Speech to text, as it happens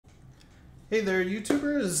Hey there,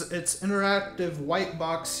 YouTubers. It's Interactive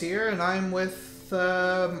Whitebox here, and I'm with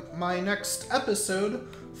my next episode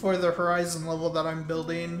for the Horizon level that I'm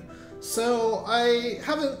building. So I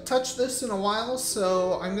haven't touched this in a while,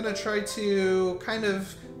 so I'm going to try to kind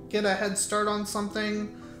of get a head start on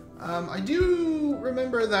something. I do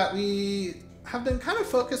remember that we have been kind of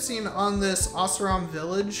focusing on this Oseram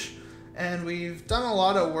village, and we've done a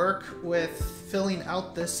lot of work with filling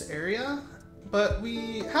out this area. But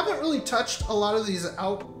we haven't really touched a lot of these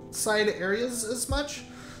outside areas as much.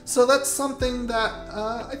 So that's something that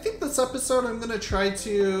I think this episode I'm going to try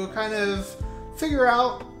to kind of figure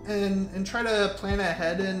out and try to plan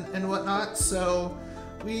ahead and whatnot. So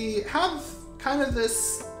we have kind of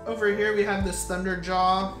this over here, we have this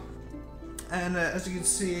Thunderjaw. And as you can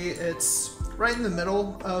see, it's right in the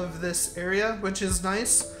middle of this area, which is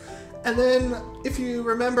nice. And then if you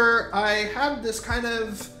remember, I have this kind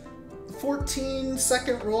of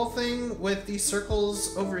 14-second roll thing with these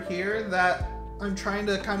circles over here that I'm trying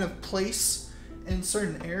to kind of place in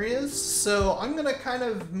certain areas. So I'm going to kind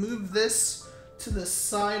of move this to the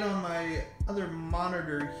side on my other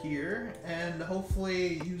monitor here and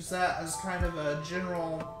hopefully use that as kind of a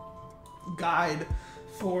general guide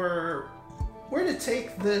for where to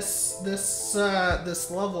take this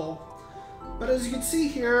level. But as you can see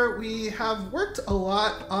here, we have worked a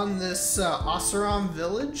lot on this Oseram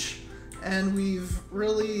village. And we've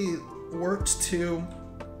really worked to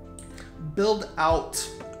build out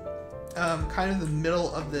kind of the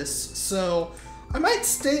middle of this. So I might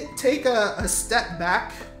take a step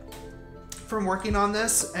back from working on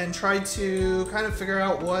this and try to kind of figure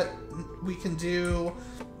out what we can do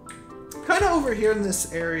kind of over here in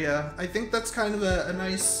this area. I think that's kind of a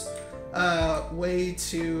nice way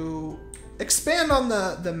to expand on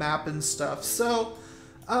the map and stuff. So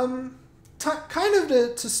kind of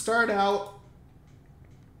to start out,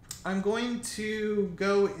 I'm going to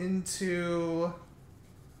go into,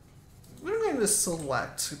 what I'm going to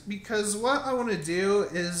select, because what I want to do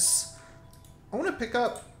is, I want to pick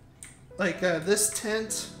up like this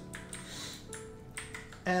tent,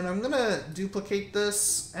 and I'm going to duplicate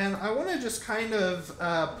this, and I want to just kind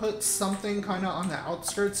of put something kind of on the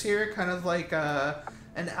outskirts here, kind of like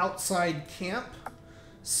an outside camp.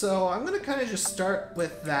 So I'm going to kind of just start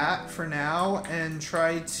with that for now and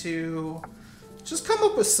try to just come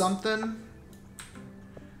up with something.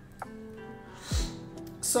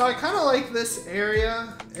 So I kind of like this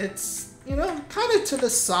area. It's, you know, kind of to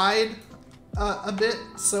the side a bit.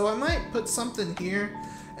 So I might put something here.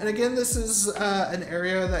 And again, this is an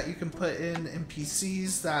area that you can put in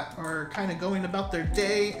NPCs that are kind of going about their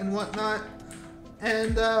day and whatnot.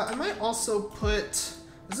 And I might also put...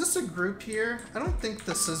 Is this a group here? I don't think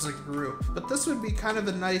this is a group, but this would be kind of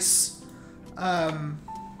a nice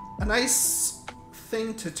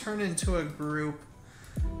thing to turn into a group.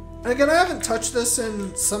 And again, I haven't touched this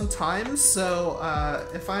in some time, so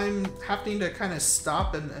if I'm having to kind of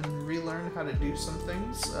stop and relearn how to do some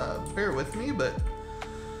things, bear with me, but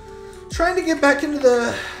trying to get back into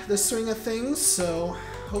the swing of things, so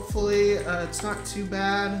hopefully it's not too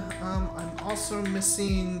bad. I'm also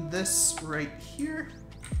missing this right here.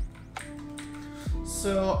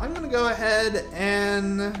 So I'm going to go ahead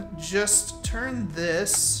and just turn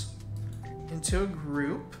this into a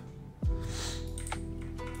group.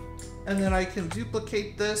 And then I can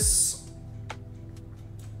duplicate this.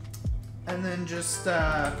 And then just,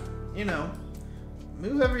 you know,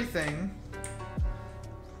 move everything.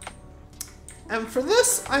 And for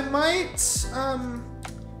this, I might, I'm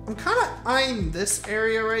kind of eyeing this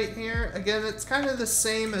area right here. Again, it's kind of the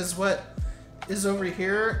same as what is over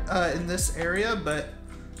here in this area, but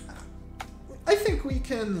I think we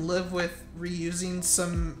can live with reusing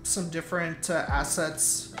some different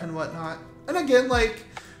assets and whatnot. And again, like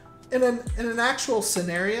in an actual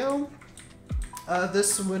scenario,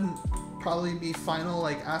 this wouldn't probably be final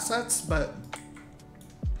like assets, but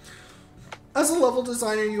as a level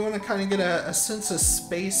designer, you want to kind of get a sense of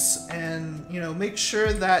space and, you know, make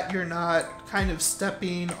sure that you're not kind of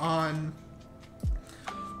stepping on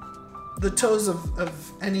the toes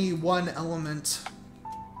of any one element.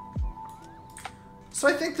 So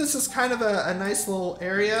I think this is kind of a nice little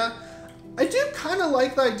area. I do kind of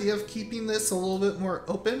like the idea of keeping this a little bit more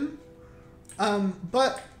open,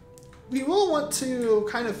 but we will want to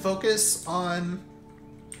kind of focus on,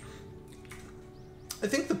 I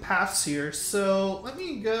think, the paths here. So let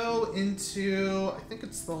me go into, I think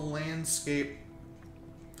it's the landscape.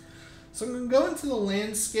 So I'm going to go into the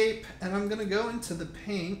landscape and I'm going to go into the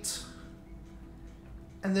paint.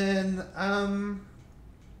 And then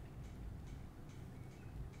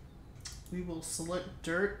we will select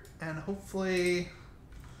dirt and hopefully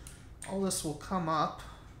all this will come up.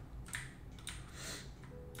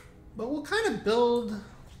 But we'll kind of build,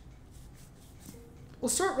 we'll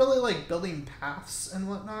start really like building paths and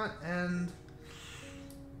whatnot, and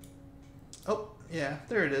oh yeah,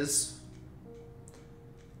 there it is.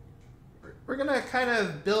 We're gonna kind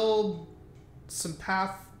of build some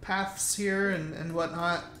paths here and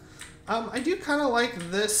whatnot. I do kind of like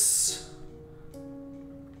this.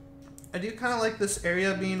 I do kind of like this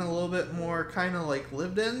area being a little bit more kind of like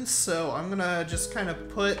lived in, so I'm gonna just kind of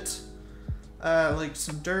put like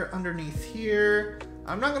some dirt underneath here.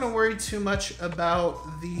 I'm not gonna worry too much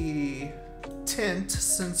about the tint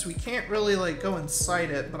since we can't really like go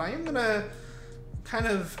inside it, but I am gonna kind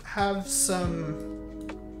of have some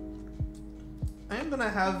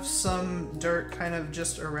dirt kind of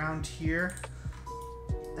just around here.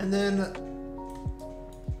 And then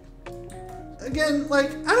again,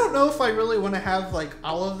 like, I don't know if I really want to have like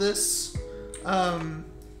all of this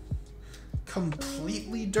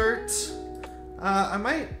completely dirt. I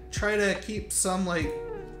might try to keep some like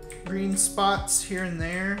green spots here and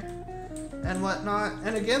there and whatnot.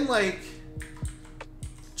 And again, like,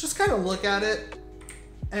 just kind of look at it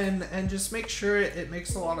and just make sure it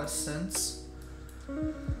makes a lot of sense.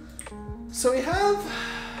 So we have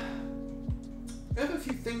a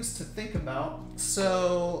few things to think about.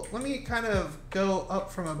 So let me kind of go up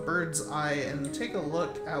from a bird's eye and take a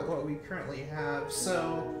look at what we currently have.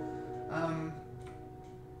 So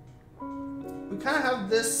we kind of have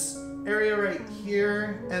this area right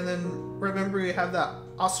here, and then remember we have that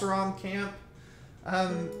Oseram camp.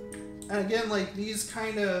 And again, like, these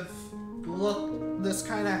kind of look, this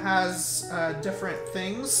kind of has different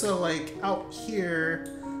things. So like out here,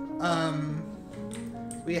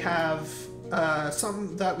 we have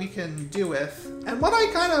something that we can do with. And what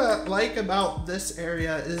I kind of like about this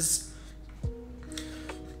area is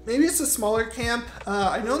maybe it's a smaller camp.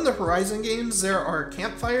 I know in the Horizon games there are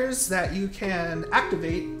campfires that you can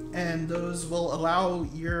activate, and those will allow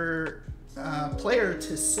your player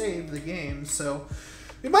to save the game. So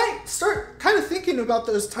we might start kind of thinking about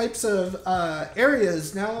those types of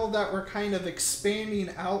areas now that we're kind of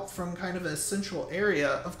expanding out from kind of a central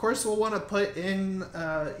area. Of course, we'll want to put in,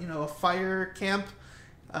 you know, a fire camp,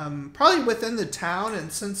 probably within the town.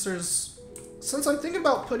 And since I'm thinking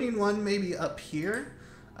about putting one maybe up here,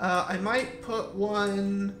 I might put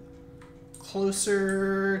one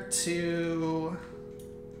closer to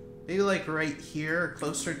maybe like right here,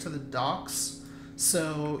 closer to the docks.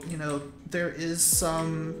 So, you know, there's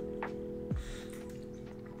some,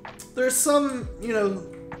 you know,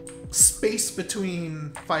 space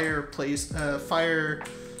between fire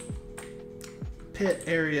pit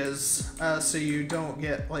areas, so you don't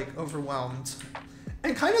get like overwhelmed.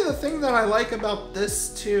 And kind of the thing that I like about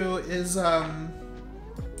this too is we have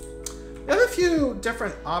a few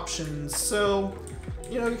different options. So,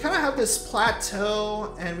 you know, we kind of have this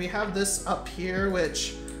plateau, and we have this up here,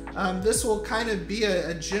 which this will kind of be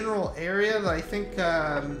a general area that I think,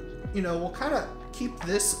 you know, we'll kind of keep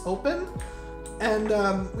this open. And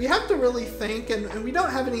we have to really think, and we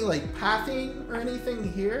don't have any like pathing or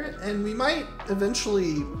anything here, and we might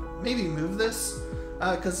eventually maybe move this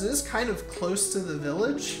because it is kind of close to the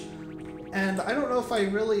village, and I don't know if I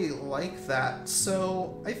really like that.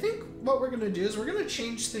 So I think what we're gonna do is we're gonna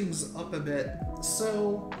change things up a bit.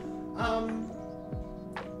 So I'm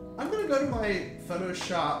gonna go to my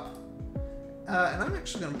Photoshop, and I'm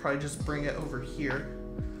actually gonna probably just bring it over here.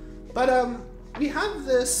 But we have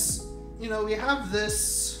this, you know, we have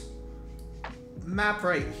this map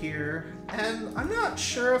right here, and I'm not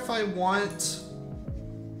sure if I want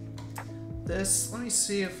this. Let me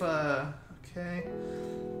see if, okay.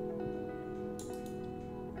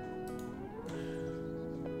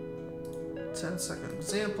 $10-second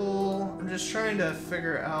example. I'm just trying to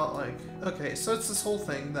figure out, like, okay, so it's this whole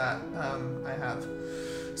thing that I have.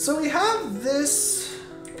 So we have this.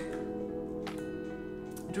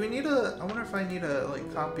 Do we need a, I wonder if I need to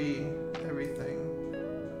like copy everything.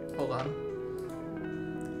 Hold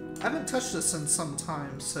on. I haven't touched this in some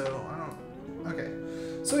time, so I don't, okay.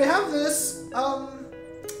 So we have this, I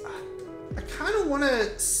kind of want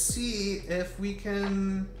to see if we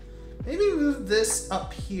can maybe move this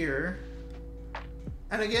up here.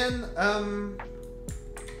 And again,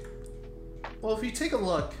 well, if you take a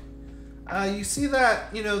look, you see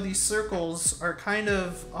that, you know, these circles are kind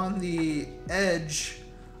of on the edge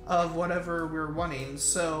of whatever we're wanting.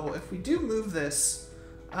 So if we do move this,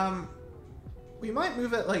 we might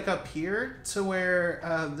move it like up here to where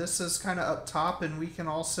this is kind of up top, and we can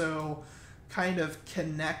also kind of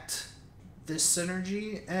connect this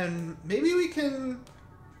synergy, and maybe we can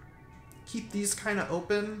keep these kind of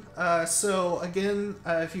open. So again,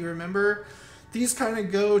 if you remember, these kind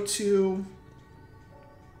of go to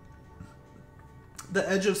the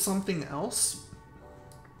edge of something else.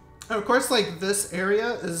 And of course, like this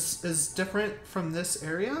area is different from this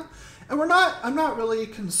area. And I'm not really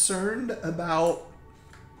concerned about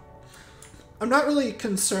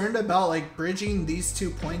like bridging these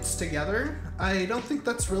 2 points together. I don't think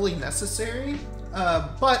that's really necessary.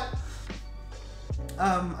 But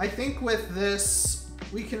I think with this,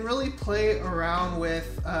 we can really play around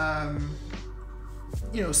with,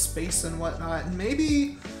 you know, space and whatnot. And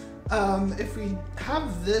maybe if we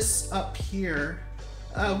have this up here,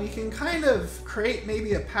 we can kind of create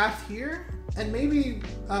maybe a path here, and maybe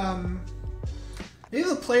maybe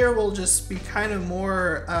the player will just be kind of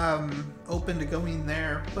more open to going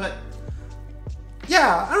there. But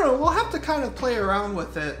yeah, I don't know, we'll have to kind of play around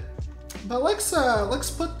with it. But let's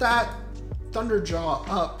put that Thunderjaw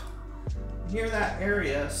up near that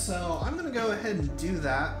area. So I'm gonna go ahead and do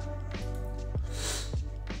that.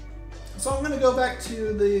 So I'm gonna go back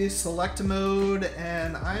to the select mode,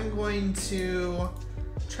 and I'm going to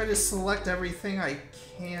try to select everything I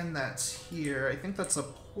can that's here. I think that's a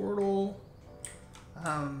portal.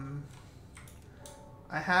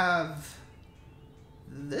 I have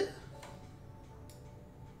this.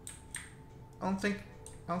 I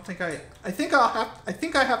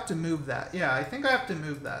think I have to move that. Yeah, I think I have to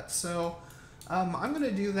move that. So I'm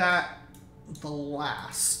gonna do that the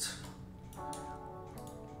last.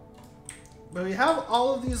 But we have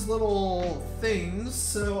all of these little things,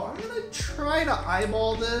 so I'm gonna try to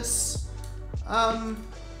eyeball this.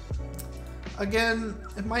 Again,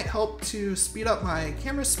 it might help to speed up my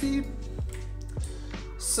camera speed.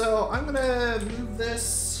 So I'm gonna move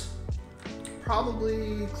this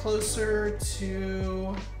probably closer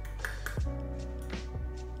to,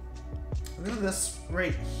 I think this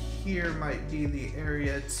right here might be the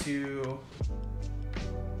area to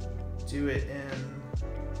do it in.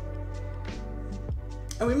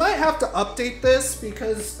 And we might have to update this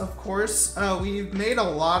because, of course, we've made a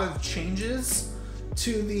lot of changes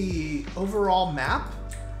to the overall map,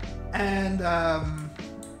 and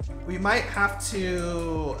we might have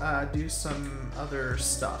to do some other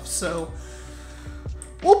stuff. So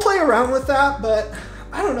we'll play around with that, but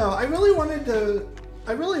I don't know. I really wanted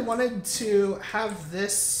to have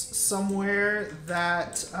this somewhere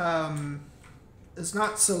that is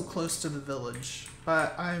not so close to the village,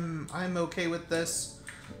 but I'm okay with this.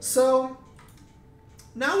 So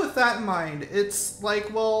now with that in mind, it's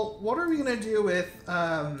like, well, what are we gonna do with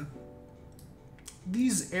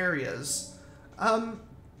these areas?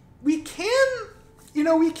 We can, you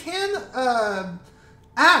know, we can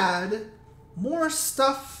add more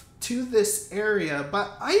stuff to this area,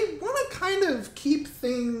 but I want to kind of keep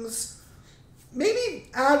things, maybe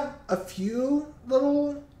add a few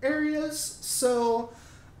little areas. So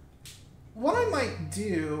what I might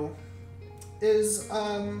do is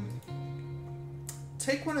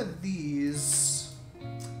take one of these.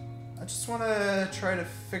 I just want to try to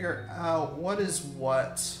figure out what is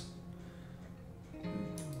what,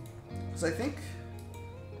 because I think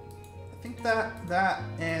that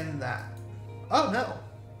and that. Oh no,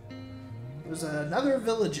 there's another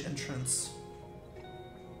village entrance.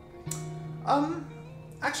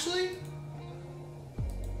 Actually,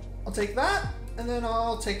 I'll take that, and then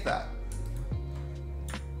I'll take that.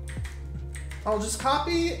 I'll just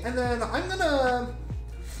copy, and then I'm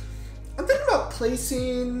thinking about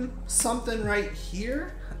placing something right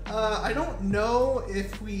here. I don't know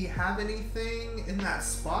if we have anything in that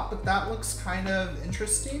spot, but that looks kind of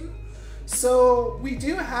interesting. So we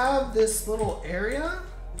do have this little area.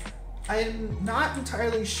 I'm not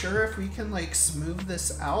entirely sure if we can like smooth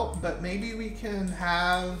this out, but maybe we can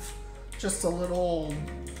have just a little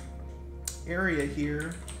area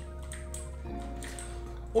here.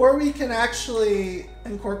 Or we can actually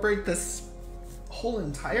incorporate this whole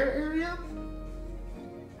entire area.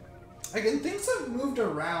 Again, things have moved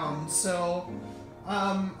around, so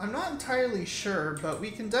I'm not entirely sure, but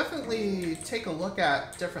we can definitely take a look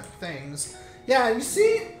at different things. Yeah, you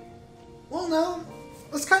see? Well, no,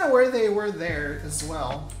 that's kind of where they were there as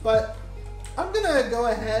well. But I'm gonna go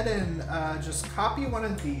ahead and just copy one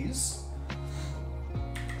of these.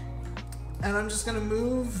 And I'm just gonna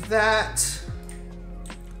move that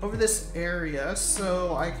over this area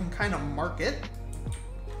so I can kind of mark it.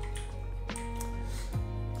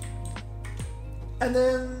 And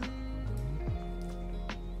then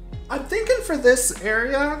I'm thinking for this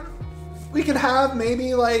area, we could have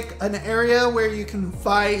maybe like an area where you can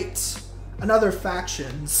fight another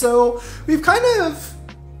faction. So we've kind of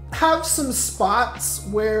have some spots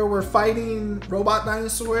where we're fighting robot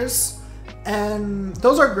dinosaurs, And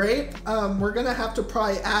those are great. We're gonna have to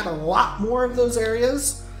probably add a lot more of those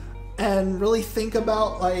areas and really think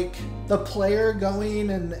about like the player going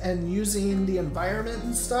and using the environment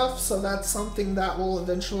and stuff. So that's something that we'll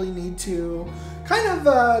eventually need to kind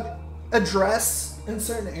of address in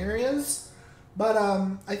certain areas. But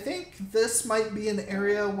I think this might be an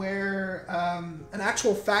area where an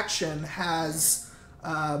actual faction has,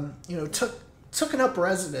 you know, taken up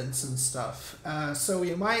residence and stuff. So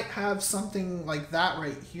we might have something like that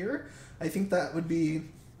right here. I think that would be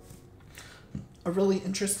a really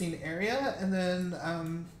interesting area. And then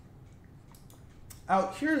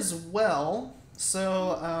out here as well.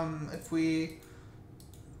 So if we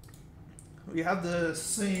have the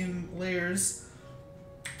same layers,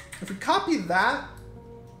 if we copy that,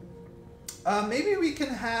 maybe we can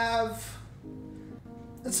have,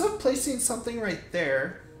 instead of placing something right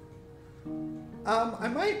there, I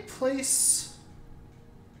might place,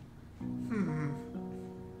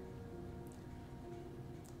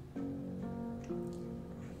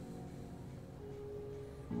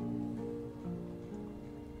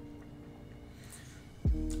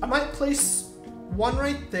 I might place one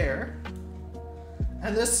right there,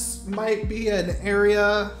 and this might be an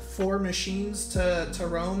area for machines to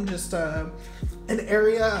roam, just an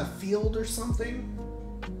area, a field or something.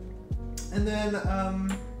 And then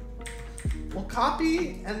we'll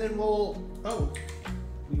copy, and then we'll, oh,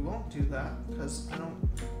 we won't do that because I don't,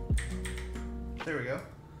 there we go.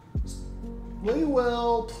 We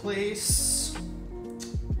will place,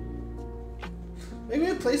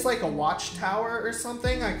 maybe we place like a watchtower or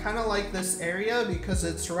something. I kind of like this area because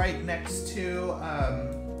it's right next to,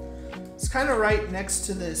 it's kind of right next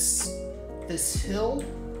to this hill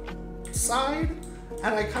side.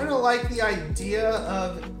 And I kind of like the idea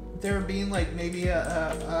of there being like maybe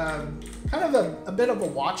a kind of a bit of a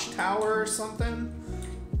watchtower or something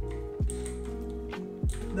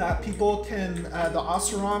that people can, the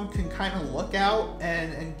Oseram can kind of look out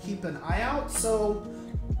and keep an eye out. So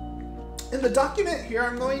in the document here,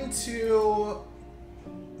 I'm going to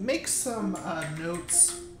make some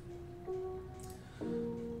notes.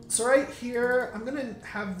 So right here, I'm gonna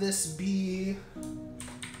have this be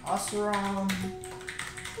Oseram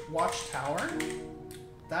Watchtower.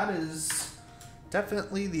 That is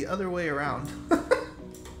definitely the other way around.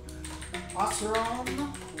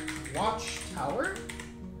 Oseram Watchtower.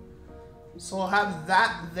 So I'll have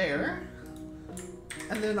that there.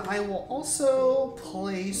 And then I will also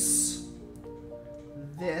place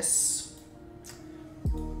this.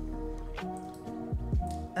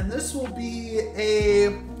 And this will be a,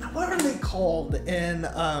 what are they called in,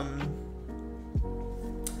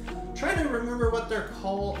 trying to remember what they're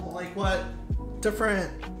called, like what different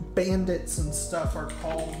bandits and stuff are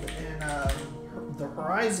called in the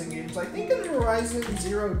Horizon games. I think in Horizon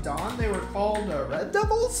Zero Dawn they were called Red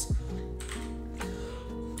Devils?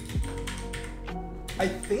 I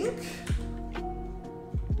think?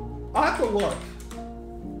 I'll have to look.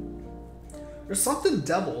 There's something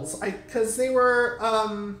devils. Because they were,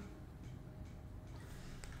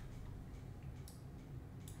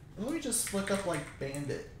 let me just look up like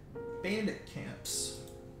bandit camps.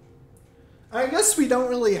 I guess we don't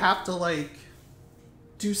really have to like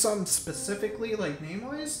do something specifically like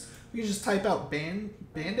name-wise. We can just type out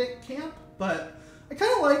bandit camp, but I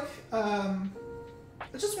kind of like,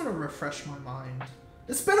 I just want to refresh my mind.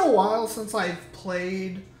 It's been a while since I've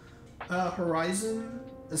played Horizon,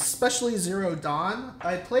 especially Zero Dawn.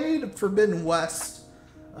 I played Forbidden West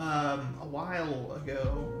a while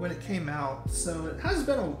ago when it came out, so it has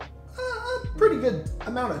been a pretty good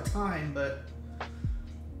amount of time, but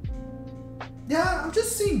yeah, I'm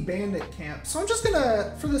just seeing bandit camp. So I'm just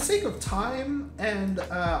gonna, for the sake of time, and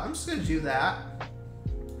I'm just gonna do that.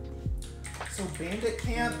 So bandit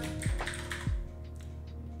camp,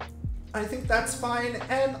 I think that's fine.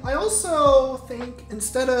 And I also think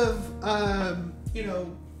instead of, you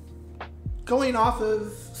know, going off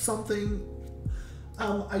of something,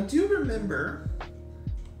 I do remember,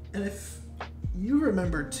 and if you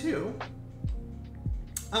remember too,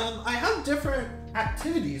 I have different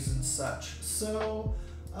activities and such. So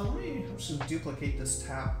I'm just gonna duplicate this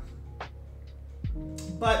tab.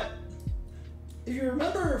 But if you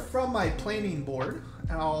remember from my planning board,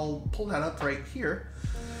 and I'll pull that up right here,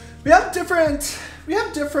 we have different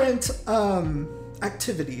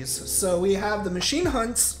activities. So we have the machine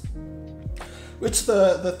hunts, which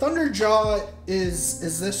the Thunderjaw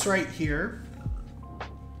is this right here.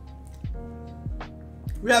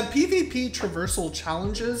 We have PvP traversal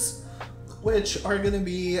challenges, which are going to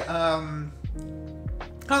be kind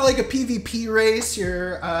of like a PvP race.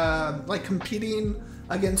 You're like competing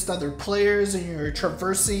against other players and you're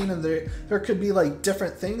traversing and there could be like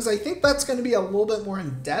different things. I think that's going to be a little bit more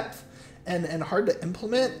in depth and hard to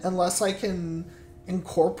implement unless I can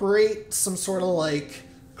incorporate some sort of like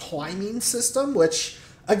climbing system, which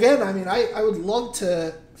again, I mean, I would love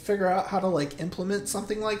to figure out how to like implement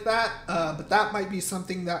something like that, but that might be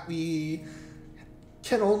something that we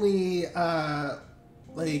can only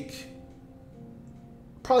like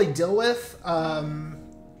probably deal with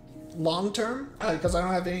long term, because I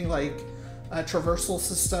don't have any like traversal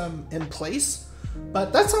system in place.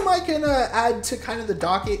 But that's something I can add to kind of the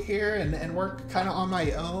docket here and work kind of on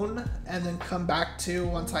my own and then come back to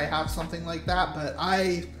once I have something like that. But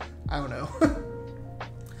I don't know.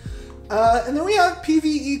 And then we have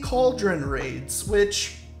PvE Cauldron raids,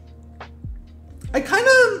 which I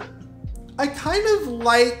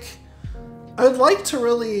would like to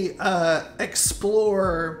really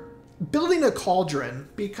explore building a cauldron,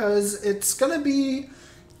 because it's going to be,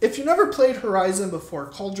 if you never played Horizon before,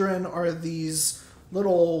 cauldron are these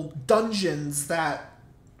little dungeons that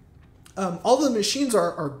all the machines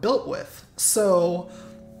are built with. So,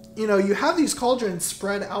 you know, you have these cauldrons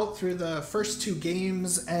spread out through the first 2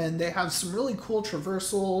 games, and they have some really cool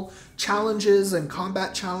traversal challenges and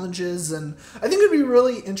combat challenges, and I think it'd be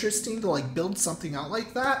really interesting to like build something out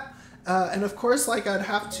like that. And of course, like I'd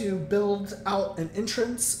have to build out an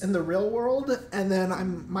entrance in the real world, and then I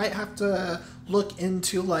might have to look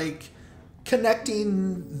into like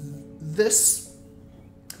connecting this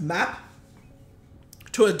map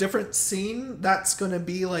to a different scene that's going to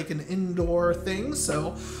be like an indoor thing.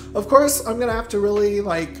 So of course I'm gonna have to really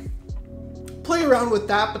like play around with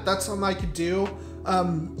that, but that's something I could do.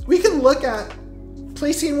 We can look at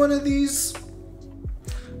placing one of these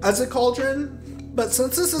as a cauldron, but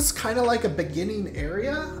since this is kind of like a beginning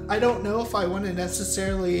area, I don't know if I want to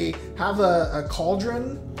necessarily have a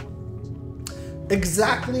cauldron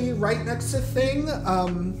exactly right next to thing.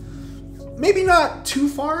 Maybe not too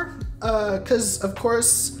far, because of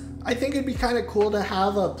course I think it'd be kind of cool to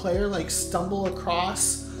have a player like stumble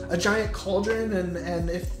across a giant cauldron, and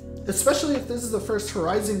especially if this is the first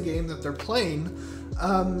Horizon game that they're playing,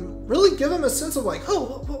 really give them a sense of like,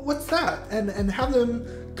 oh, what's that, and have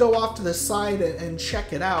them go off to the side and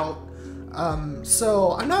check it out.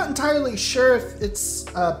 So I'm not entirely sure if it's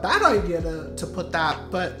a bad idea to put that,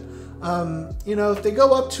 but you know, if they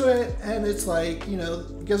go up to it and it's like, you know,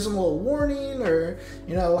 gives them a little warning, or,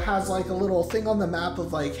 you know, has like a little thing on the map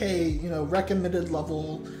of like, hey, you know, recommended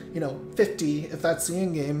level, you know, 50, if that's the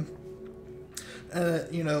end game,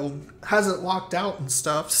 you know, has it locked out and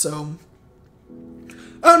stuff. So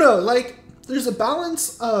I don't know, like there's a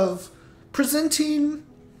balance of presenting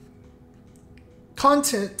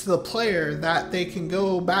content to the player that they can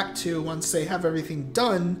go back to once they have everything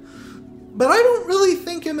done. But I don't really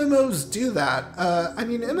think MMOs do that. I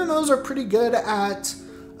mean, MMOs are pretty good at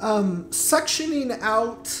sectioning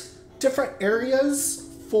out different areas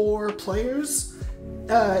for players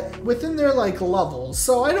within their like levels.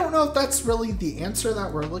 So I don't know if that's really the answer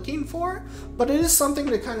that we're looking for, but it is something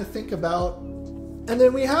to kind of think about. And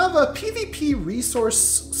then we have a PvP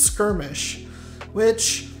resource skirmish,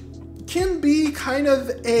 which can be kind of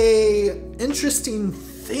a interesting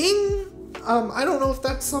thing. I don't know if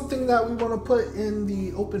that's something that we want to put in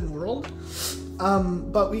the open world,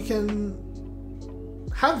 but we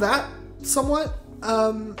can have that somewhat.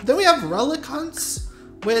 Then we have relic hunts,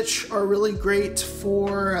 which are really great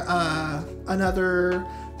for another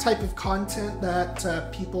type of content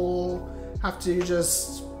that people have to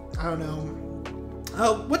just, I don't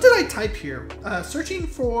know. What did I type here? Searching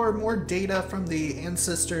for more data from the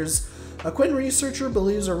ancestors. A Quinn researcher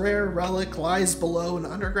believes a rare relic lies below an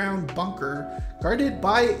underground bunker guarded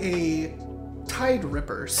by a Tide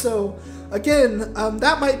Ripper. So again,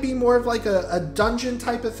 that might be more of like a dungeon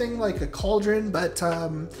type of thing, like a cauldron, but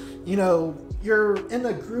you know, you're in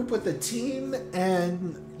a group with a team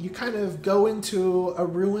and you kind of go into a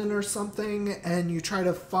ruin or something and you try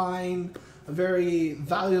to find a very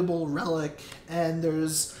valuable relic, and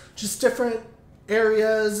there's just different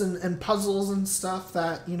areas and puzzles and stuff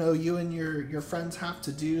that, you know, you and your friends have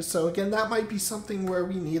to do. So again, that might be something where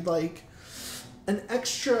we need like an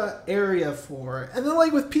extra area for. And then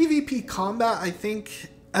like with PvP combat, I think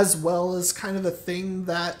as well is kind of a thing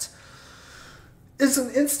that is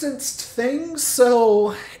an instanced thing.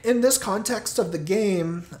 So in this context of the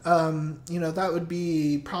game, you know, that would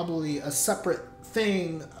be probably a separate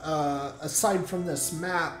thing aside from this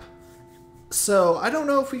map. So I don't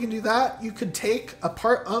know if we can do that. You could take a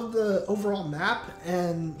part of the overall map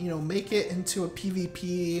and, you know, make it into a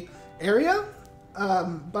PvP area.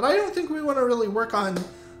 But I don't think we want to really work on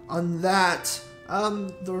that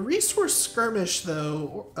The resource skirmish,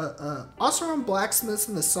 though, Oseram blacksmiths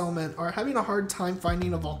in the settlement are having a hard time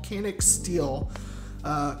finding a volcanic steel.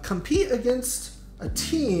 Compete against a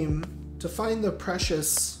team to find the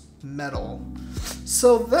precious metal.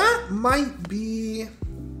 So that might be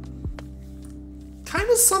kind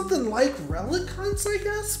of something like relic hunts, I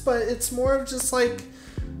guess, but it's more of just like,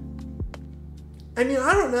 I mean,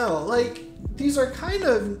 I don't know, like, these are kind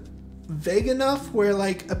of vague enough where,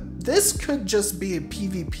 like, this could just be a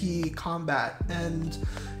PvP combat. And,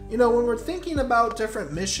 you know, when we're thinking about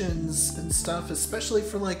different missions and stuff, especially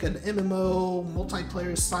for like an MMO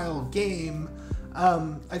multiplayer style game,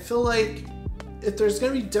 I feel like if there's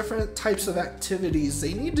going to be different types of activities,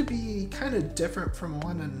 they need to be kind of different from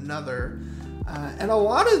one another. And a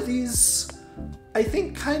lot of these, I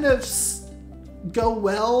think, kind of go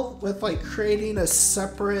well with like creating a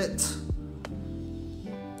separate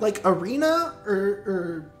like arena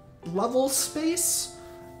or level space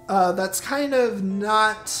that's kind of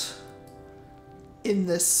not in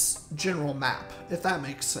this general map, if that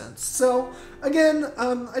makes sense. So again,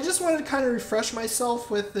 I just wanted to kind of refresh myself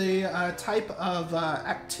with the type of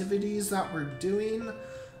activities that we're doing.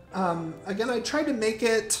 Again, I tried to make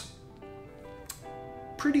it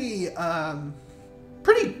pretty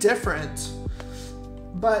different,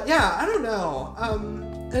 but yeah, I don't know.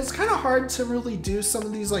 And it's kind of hard to really do some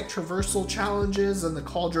of these like traversal challenges and the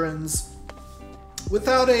cauldrons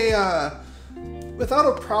without a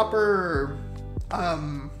proper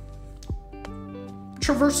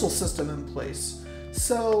traversal system in place.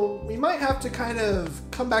 So we might have to kind of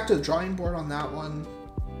come back to the drawing board on that one.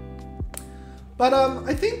 But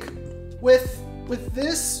I think with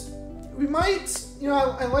this, we might, you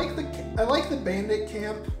know, I like the bandit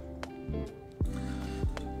camp,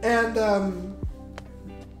 and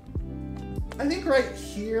I think right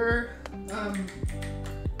here,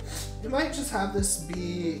 we might just have this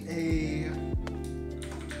be a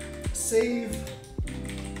save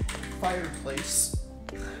fireplace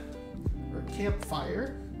or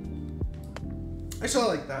campfire. Actually, I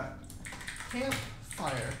like that.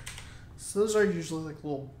 Campfire. So those are usually like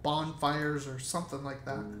little bonfires or something like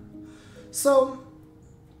that. So,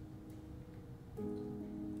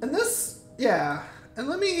 and this, yeah, and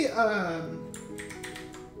let me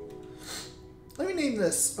name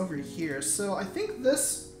this over here. So I think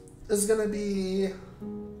this is gonna be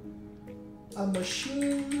a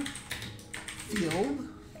machine field.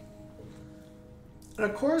 And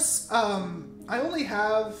of course, I only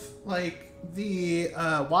have like the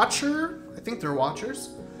Watcher, I think they're Watchers,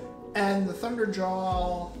 and the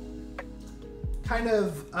Thunderjaw kind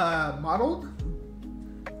of modeled.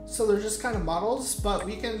 So they're just kind of models, but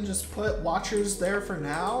we can just put Watchers there for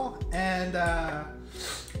now and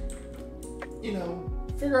you know,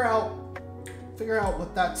 figure out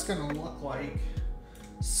what that's gonna look like.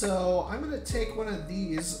 So I'm gonna take one of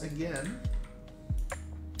these again.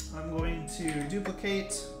 I'm going to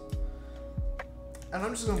duplicate, and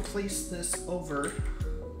I'm just gonna place this over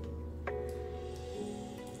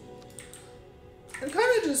and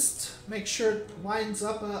kind of just make sure it lines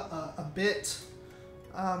up a bit.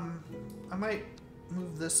 I might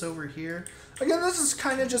move this over here. Again, this is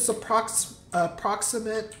kind of just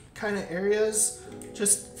approximate kind of areas,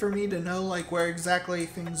 just for me to know like where exactly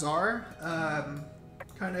things are,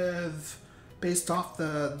 kind of based off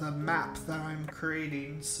the map that I'm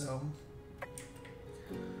creating. So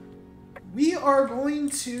we are going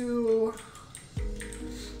to,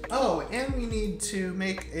 oh, and we need to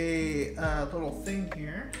make a little thing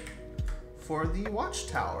here for the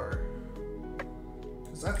watchtower,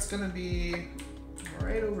 because that's gonna be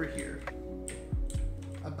right over here,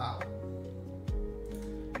 about.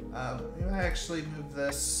 Maybe I actually move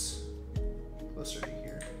this closer to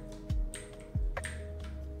here.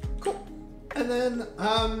 Cool. And then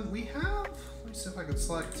we have, let me see if I can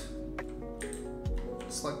select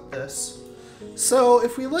this. So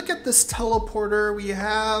if we look at this teleporter, we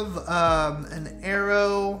have an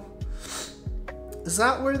arrow. Is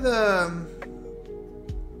that where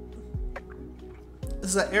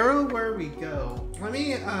is the arrow where we go? Let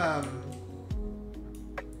me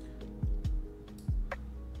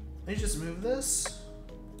just move this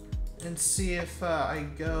and see if I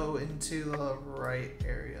go into the right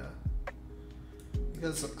area,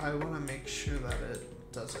 because I want to make sure that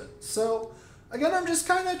it does it. So again, I'm just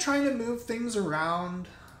kind of trying to move things around.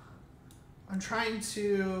 I'm trying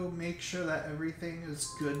to make sure that everything is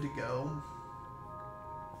good to go.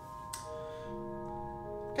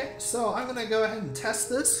 Okay, so I'm gonna go ahead and test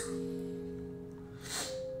this.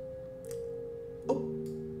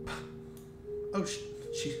 Oh,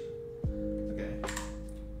 she. Okay.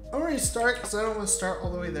 All to restart because I don't want to start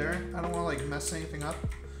all the way there. I don't want to like mess anything up.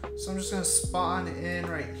 So I'm just going to spawn in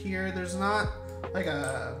right here. There's not like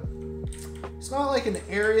it's not like an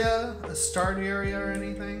area, a start area or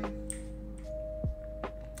anything.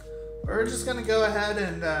 We're just going to go ahead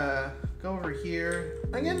and go over here.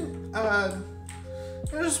 Again,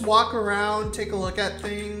 just walk around, take a look at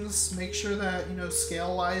things, make sure that, you know,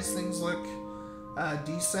 scale-wise things look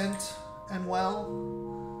decent and well.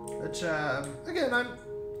 Which, again,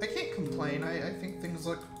 I can't complain. I think things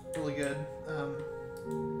look really good.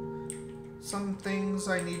 Some things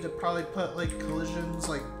I need to probably put like collisions,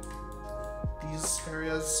 like these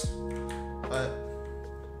areas, but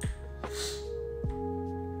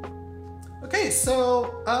okay.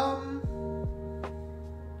 So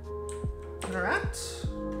interact.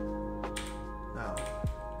 No,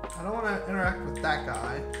 I don't want to interact with that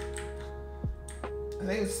guy. I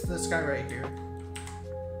think it's this guy right here.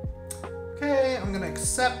 Okay, I'm gonna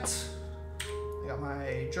accept. I got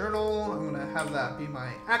my journal. I'm gonna have that be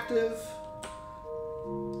my active.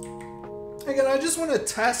 Again, I just want to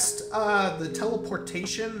test the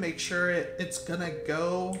teleportation, make sure it's gonna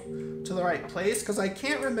go to the right place, because I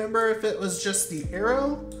can't remember if it was just the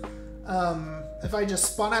arrow, if I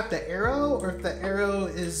just spawn out the arrow, or if the arrow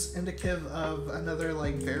is indicative of another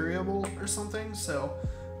like variable or something. So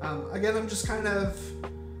again, I'm just kind of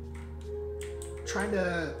trying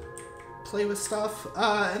to play with stuff,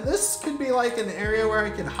 and this could be like an area where I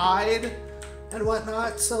could hide and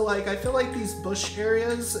whatnot. So like I feel like these bush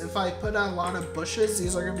areas, if I put a lot of bushes,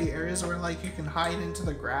 these are gonna be areas where like you can hide into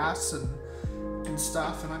the grass and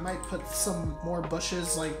stuff. And I might put some more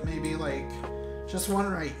bushes, like maybe like just one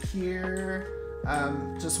right here,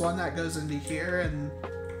 just one that goes into here. And I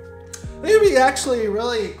think it'd be actually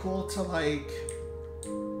really cool to like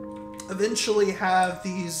eventually have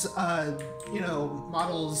these you know,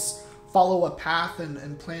 models follow a path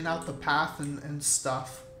and plan out the path and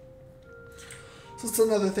stuff. So it's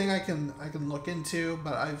another thing I can look into.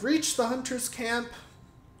 But I've reached the hunter's camp.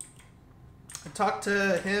 I talked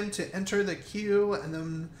to him to enter the queue, and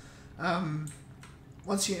then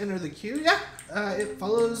once you enter the queue, it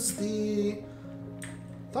follows the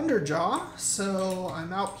Thunderjaw. So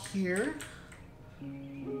I'm out here,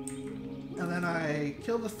 and then I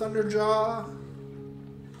kill the Thunderjaw,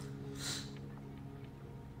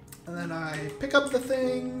 and then I pick up the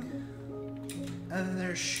thing. And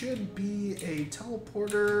there should be a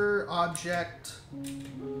teleporter object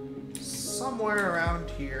somewhere around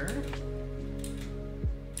here.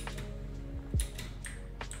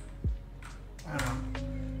 I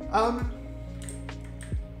don't know.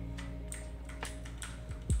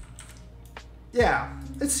 Yeah,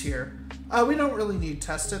 it's here. We don't really need to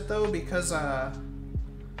test it though, because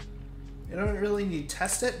you don't really need to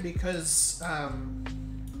test it because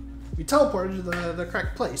we teleported to the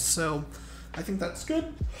correct place. So I think that's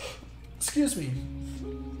good. Excuse me.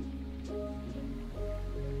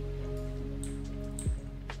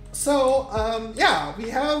 So, yeah, we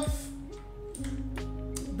have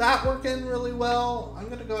that working really well. I'm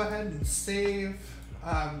gonna go ahead and save.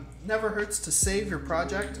 Never hurts to save your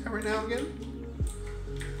project every now and again.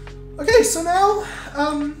 Okay, so now,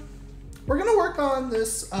 we're gonna work on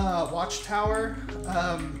this watchtower.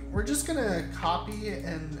 We're just gonna copy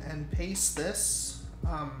and paste this.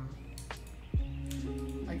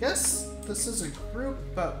 I guess this is a group,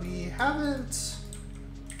 but we haven't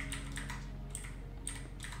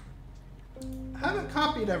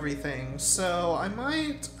copied everything, so I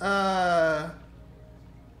might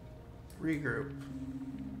regroup.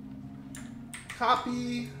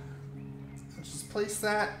 Copy. Let's just place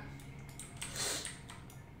that.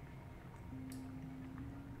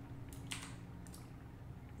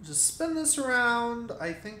 Just spin this around.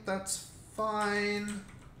 I think that's fine.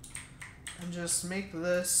 And just make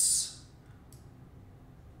this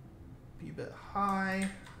be a bit high.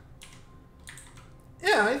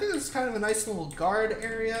 Yeah, I think it's kind of a nice little guard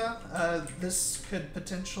area. This could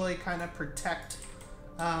potentially kind of protect,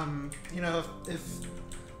 you know, if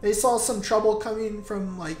they saw some trouble coming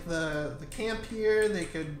from like the camp here, they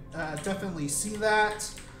could definitely see that.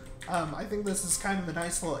 I think this is kind of a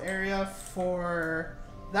nice little area for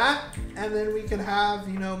that. And then we could have,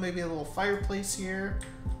 you know, maybe a little fireplace here.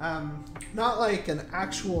 Not like an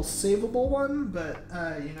actual savable one, but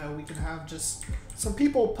you know, we can have just some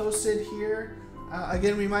people posted here.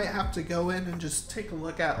 Again, we might have to go in and just take a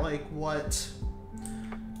look at like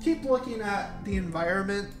keep looking at the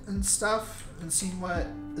environment and stuff and see what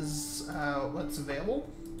is what's available.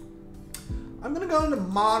 I'm gonna go into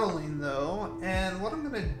modeling though, and what I'm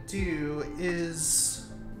gonna do is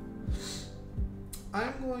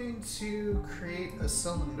I'm going to create a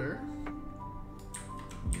cylinder.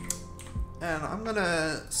 And I'm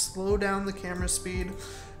gonna slow down the camera speed.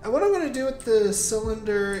 And what I'm gonna do with the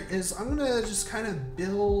cylinder is I'm gonna just kind of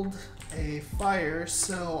build a fire.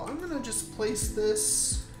 So I'm gonna just place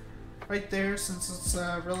this right there since it's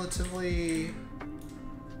a relatively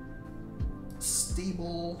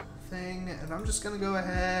stable thing. And I'm just gonna go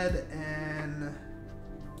ahead and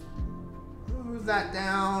move that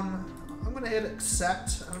down. I'm gonna hit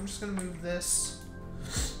accept. And I'm just gonna move this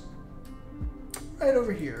right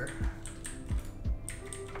over here.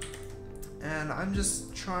 And I'm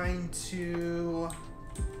just trying to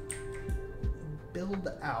build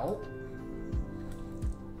out.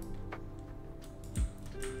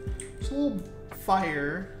 There's a little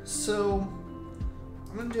fire, so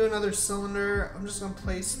I'm gonna do another cylinder. I'm just gonna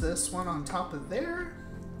place this one on top of there.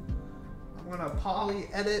 I'm gonna poly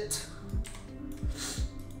edit.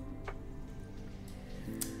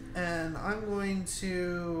 And I'm going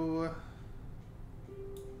to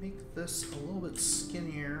make this a little bit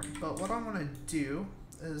skinnier, but what I'm gonna do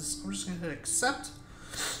is I'm just gonna hit accept.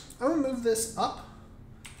 I'm gonna move this up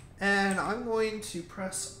and I'm going to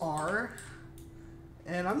press R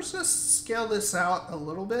and I'm just gonna scale this out a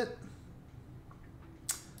little bit.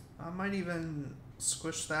 I might even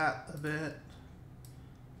squish that a bit,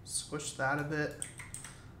 squish that a bit.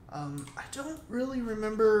 I don't really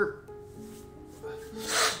remember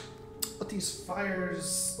what these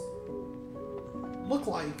fires look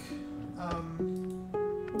like.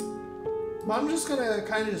 But I'm just gonna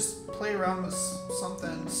kind of just play around with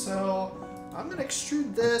something. So I'm gonna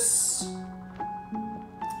extrude this.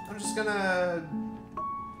 I'm just gonna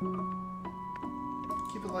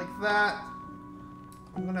keep it like that.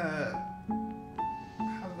 I'm gonna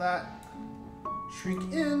have that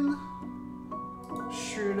shrink in,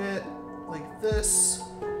 extrude it like this.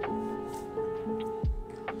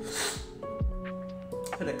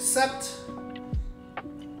 Hit accept.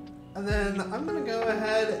 And then I'm gonna go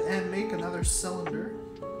ahead and make another cylinder.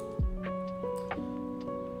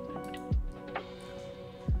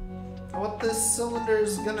 What this cylinder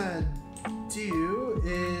is gonna do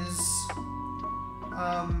is,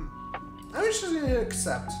 I'm just gonna hit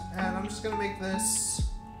accept, and I'm just gonna make this,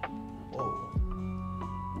 whoa.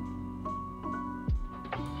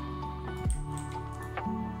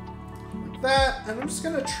 Like that, and I'm just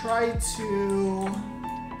gonna try to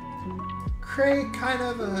create kind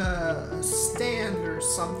of a stand or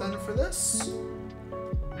something for this.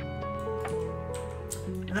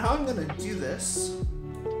 And how I'm gonna do this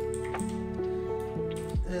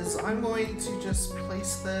is I'm going to just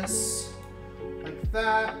place this like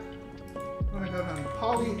that. I'm gonna go down to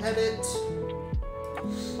poly edit.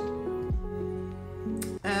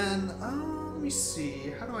 And let me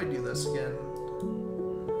see, how do I do this again?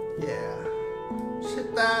 Yeah, just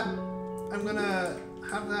hit that. I'm gonna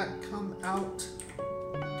have that come out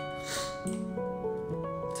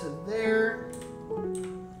to there.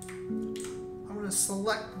 I'm gonna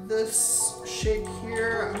select this shape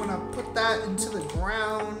here. I'm gonna put that into the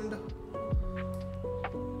ground.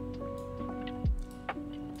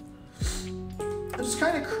 I just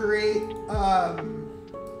kind of create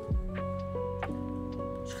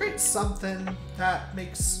something that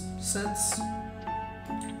makes sense.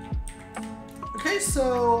 Okay,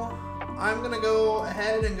 so I'm gonna go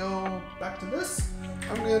ahead and go back to this.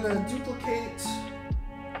 I'm gonna duplicate,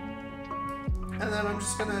 and then I'm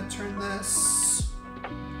just gonna turn this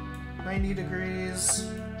 90 degrees.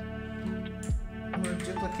 I'm gonna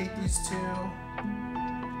duplicate these two,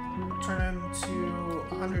 turn them to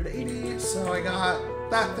 180, so I got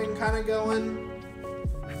that thing kind of going.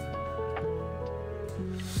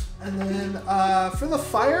 And then for the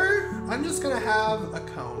fire, I'm just gonna have a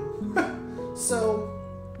cone. So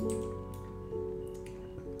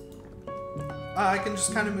I can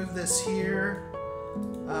just kind of move this here.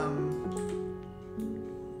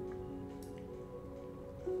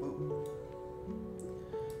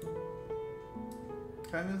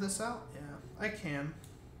 Can I move this out? Yeah, I can.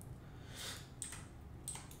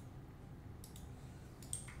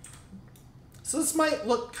 So this might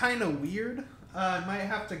look kind of weird. I might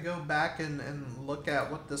have to go back and look at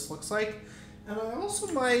what this looks like. And I also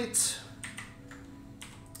might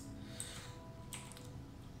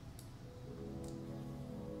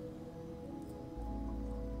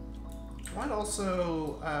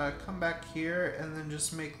come back here and then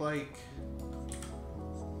just make like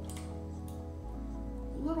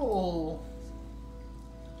little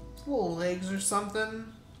legs or something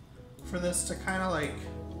for this to kind of like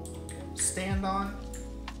stand on.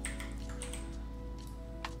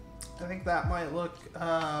 I think that might look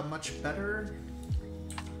much better.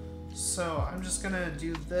 So I'm just gonna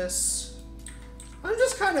do this. I'm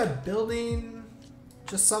just kind of building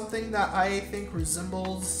just something that I think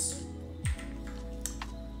resembles,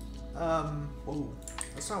 whoa,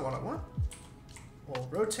 that's not what I want. We'll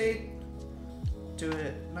rotate, do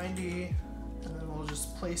it 90, and then we'll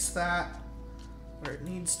just place that where it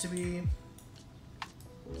needs to be.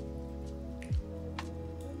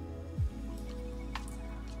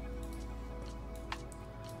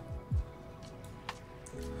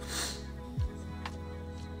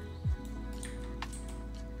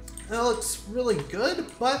 It looks really good,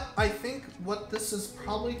 but I think what this is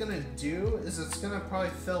probably gonna do is it's gonna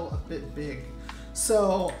probably feel a bit big.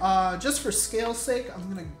 So just for scale's sake, I'm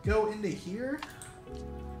gonna go into here.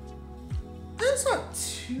 It's not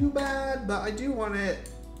too bad, but I do want it,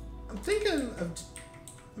 I'm thinking of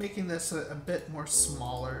making this a bit more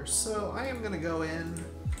smaller. So I am gonna go in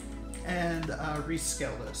and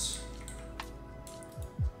rescale this.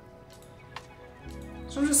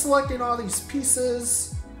 So I'm just selecting all these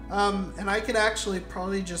pieces. And I could actually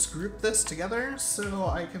probably just group this together so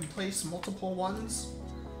I can place multiple ones.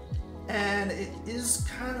 And it is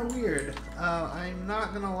kind of weird, I'm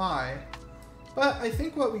not gonna lie. But I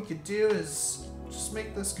think what we could do is just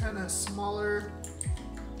make this kind of smaller.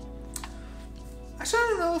 Actually, I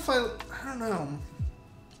don't know if I don't know.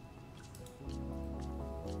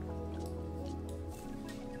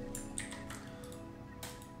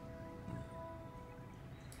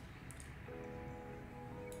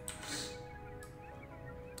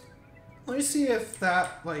 Let me see if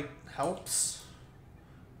that, like, helps.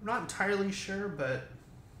 I'm not entirely sure, but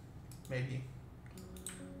maybe.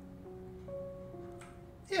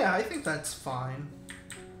 Yeah, I think that's fine.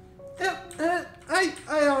 Yeah,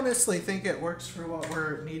 I honestly think it works for what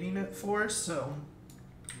we're needing it for, so.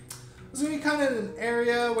 It's gonna be kind of an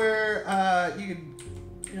area where you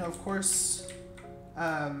could, you know, of course,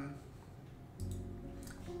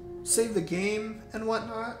 save the game and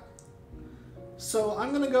whatnot. So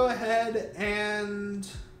I'm gonna go ahead and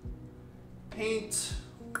paint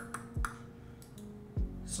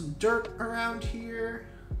some dirt around here,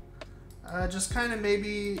 just kind of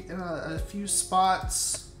maybe in a few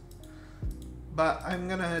spots, but I'm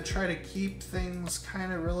gonna try to keep things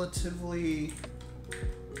kind of relatively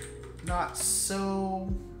not so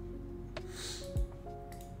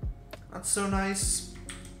nice.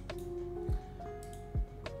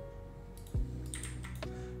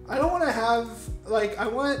 I don't want to have, like, I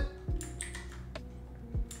want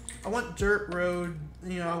dirt road,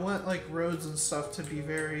 you know, I want, like, roads and stuff to be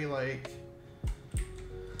very, like,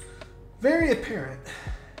 very apparent.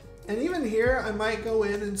 And even here, I might go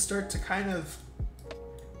in and start to kind of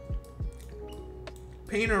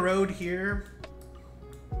paint a road here.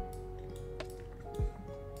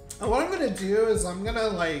 And what I'm going to do is I'm going to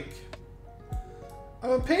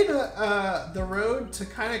paint the road to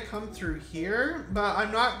kind of come through here, but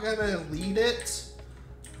I'm not going to lead it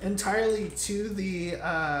entirely to the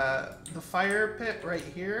fire pit right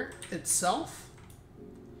here itself.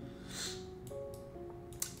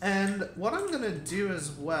 And what I'm going to do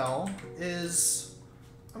as well is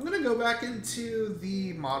I'm going to go back into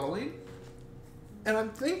the modeling, and I'm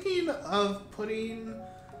thinking of putting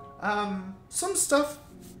some stuff.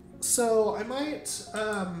 So I might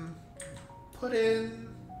put in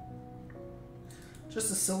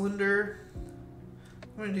just a cylinder.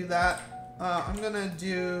 I'm going to do that. I'm going to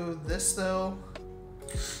do this though.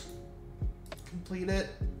 Complete it.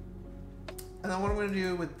 And then what I'm going to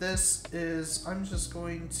do with this is I'm just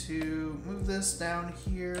going to move this down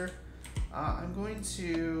here. I'm going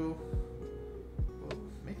to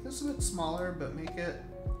make this a bit smaller, but make it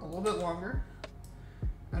a little bit longer.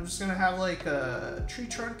 I'm just going to have like a tree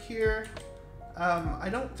trunk here. I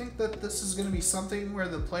don't think that this is going to be something where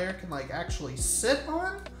the player can like actually sit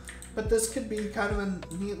on, but this could be kind of a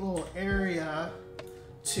neat little area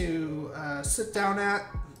to sit down at.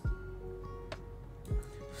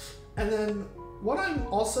 And then what I'm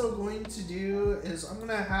also going to do is I'm going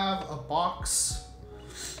to have a box.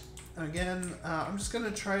 Again, I'm just going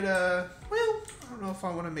to try to, well, I don't know if I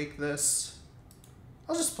want to make this.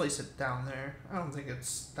 I'll just place it down there. I don't think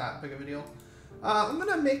it's that big of a deal. I'm going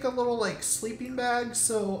to make a little like sleeping bag.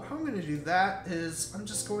 So how I'm going to do that is I'm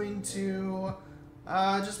just going to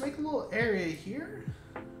just make a little area here.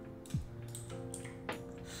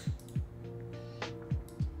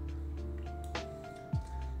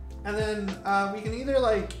 And then we can either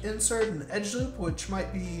like insert an edge loop, which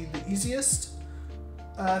might be the easiest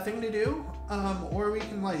thing to do, or we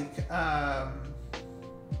can like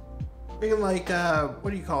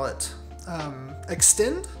what do you call it?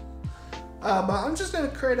 Extend. But I'm just gonna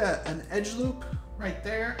create an edge loop right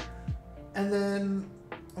there, and then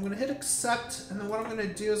I'm gonna hit accept, and then what I'm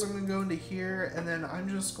gonna do is I'm gonna go into here, and then I'm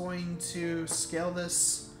just going to scale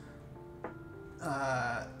this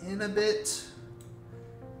in a bit,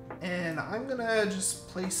 and I'm gonna just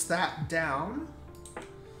place that down,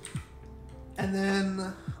 and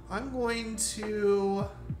then I'm going to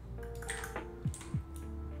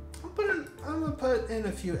I'm gonna put in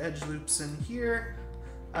a few edge loops in here.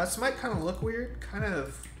 This might kind of look weird, kind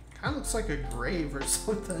of looks like a grave or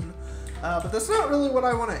something, but that's not really what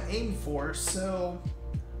I want to aim for. So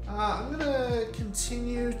I'm gonna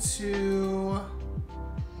continue to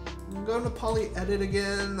go into poly edit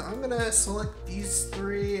again. I'm gonna select these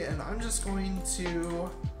three, and I'm just going to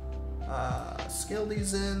scale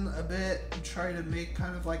these in a bit and try to make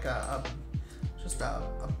kind of like just a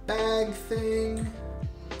bag thing.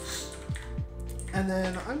 And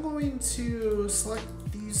then I'm going to select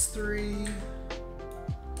these three,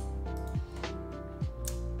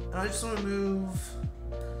 and I just want to move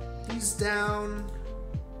these down,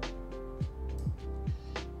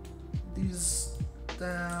 these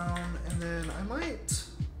down, and then I might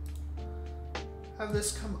have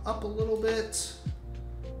this come up a little bit.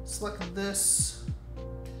 Select this,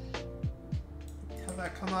 have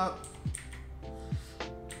that come up.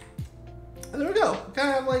 And there we go,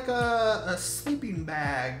 kind of like a sleeping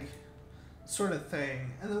bag sort of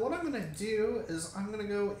thing. And then what I'm gonna do is I'm gonna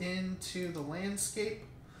go into the landscape,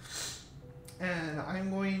 and I'm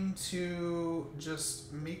going to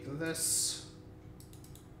just make this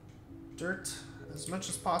dirt as much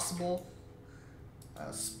as possible,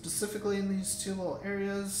 specifically in these two little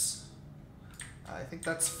areas. I think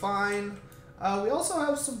that's fine. We also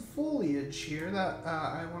have some foliage here that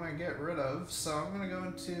I want to get rid of, so I'm going to go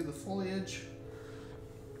into the foliage,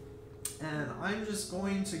 and I'm just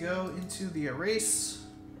going to go into the erase,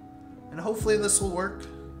 and hopefully this will work,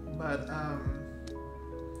 but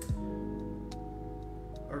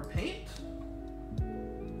or paint?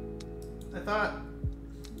 I thought,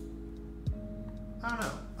 I don't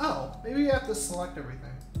know. Oh, maybe you have to select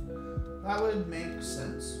everything. That would make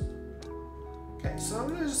sense. Okay, so I'm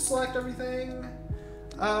gonna just select everything,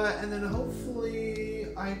 and then hopefully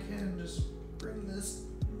I can just bring this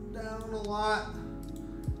down a lot.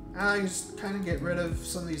 And I just kind of get rid of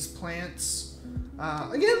some of these plants.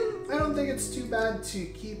 Again, I don't think it's too bad to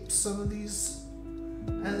keep some of these.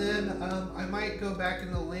 And then I might go back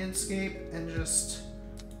in the landscape and just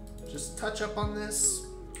touch up on this.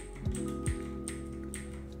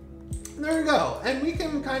 And there we go. And we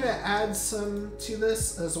can kind of add some to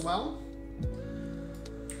this as well.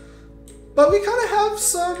 But we kind of have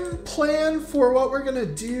some plan for what we're gonna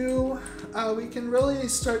do. We can really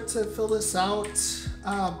start to fill this out.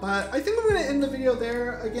 But I think I'm gonna end the video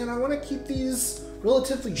there. Again, I wanna keep these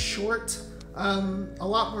relatively short, a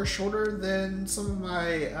lot more shorter than some of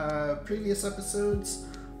my previous episodes.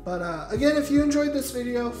 But again, if you enjoyed this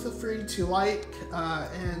video, feel free to like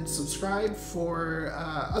and subscribe for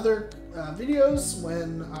other videos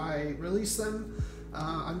when I release them.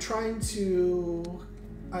 I'm trying to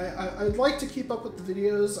I'd like to keep up with the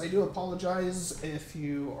videos. I do apologize if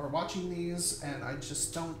you are watching these and I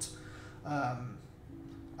just don't,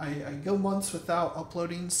 I go months without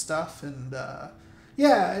uploading stuff, and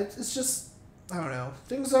yeah, it's just, I don't know,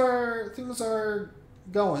 things are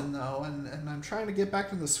going though, and I'm trying to get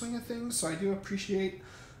back in the swing of things, so I do appreciate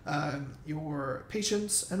your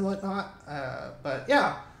patience and whatnot, but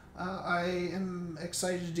yeah. I am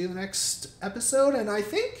excited to do the next episode, and I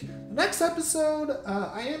think the next episode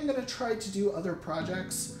I am going to try to do other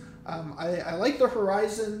projects. I like the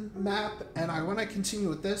Horizon map, and I want to continue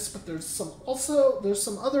with this, but there's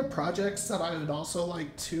some other projects that I would also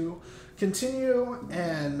like to continue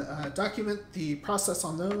and document the process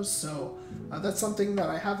on those. So that's something that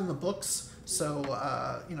I have in the books. So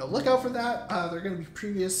you know, look out for that. They're going to be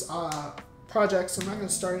previous projects. I'm not going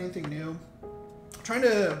to start anything new. Trying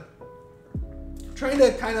to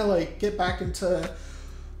kind of like get back into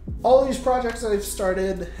all these projects that I've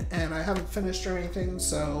started and I haven't finished or anything.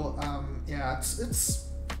 So yeah, it's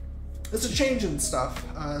a change in stuff.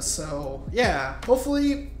 So yeah,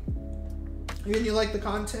 hopefully again you like the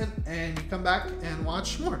content and you come back and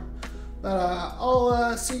watch more. But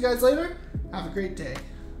I'll see you guys later. Have a great day.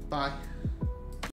 Bye.